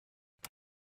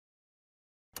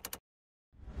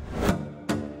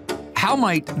How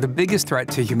might the biggest threat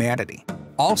to humanity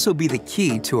also be the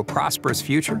key to a prosperous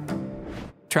future?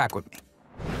 Track with me.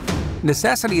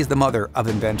 Necessity is the mother of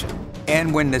invention.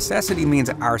 And when necessity means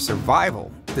our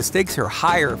survival, the stakes are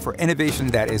higher for innovation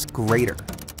that is greater.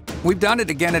 We've done it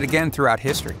again and again throughout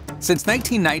history. Since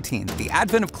 1919, the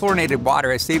advent of chlorinated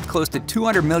water has saved close to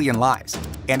 200 million lives.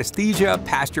 Anesthesia,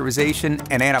 pasteurization,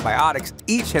 and antibiotics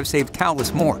each have saved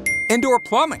countless more. Indoor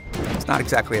plumbing. It's not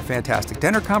exactly a fantastic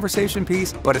dinner conversation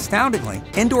piece, but astoundingly,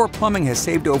 indoor plumbing has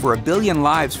saved over 1 billion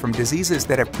lives from diseases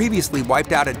that have previously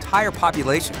wiped out entire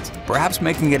populations, perhaps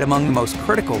making it among the most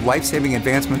critical life-saving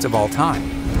advancements of all time.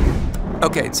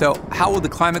 Okay, so how will the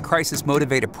climate crisis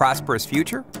motivate a prosperous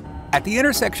future? At the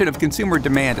intersection of consumer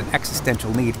demand and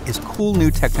existential need is cool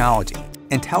new technology,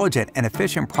 intelligent and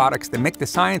efficient products that make the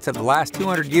science of the last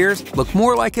 200 years look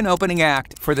more like an opening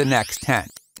act for the next 10.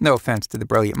 No offense to the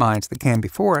brilliant minds that came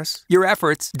before us. Your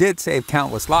efforts did save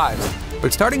countless lives.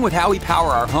 But starting with how we power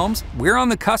our homes, we're on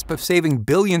the cusp of saving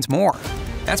billions more.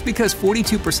 That's because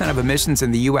 42% of emissions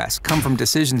in the US come from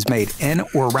decisions made in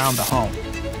or around the home.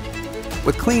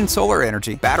 With clean solar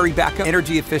energy, battery backup,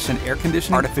 energy-efficient air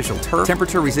conditioning, artificial turf,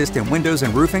 temperature-resistant windows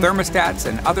and roofing, thermostats,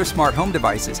 and other smart home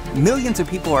devices, millions of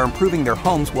people are improving their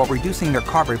homes while reducing their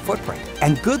carbon footprint.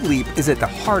 And GoodLeap is at the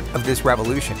heart of this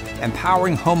revolution,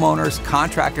 empowering homeowners,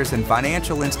 contractors, and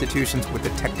financial institutions with the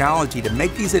technology to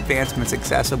make these advancements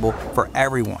accessible for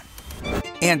everyone.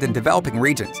 And in developing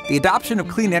regions, the adoption of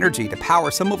clean energy to power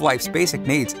some of life's basic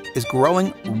needs is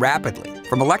growing rapidly.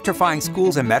 From electrifying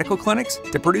schools and medical clinics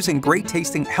to producing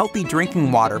great-tasting, healthy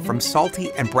drinking water from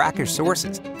salty and brackish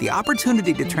sources, the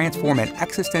opportunity to transform an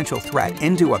existential threat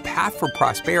into a path for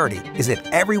prosperity is at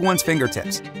everyone's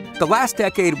fingertips. The last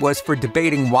decade was for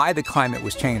debating why the climate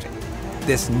was changing.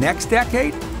 This next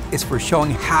decade is for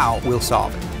showing how we'll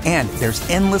solve it. And there's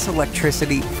endless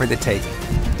electricity for the taking.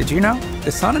 Did you know?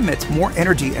 The sun emits more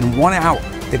energy in 1 hour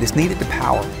than is needed to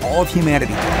power all of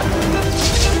humanity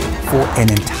for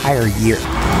an entire year.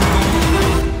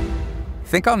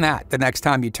 Think on that the next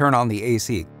time you turn on the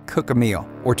AC, cook a meal,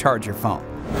 or charge your phone.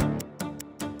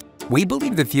 We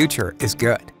believe the future is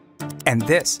good, and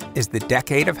this is the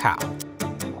decade of how.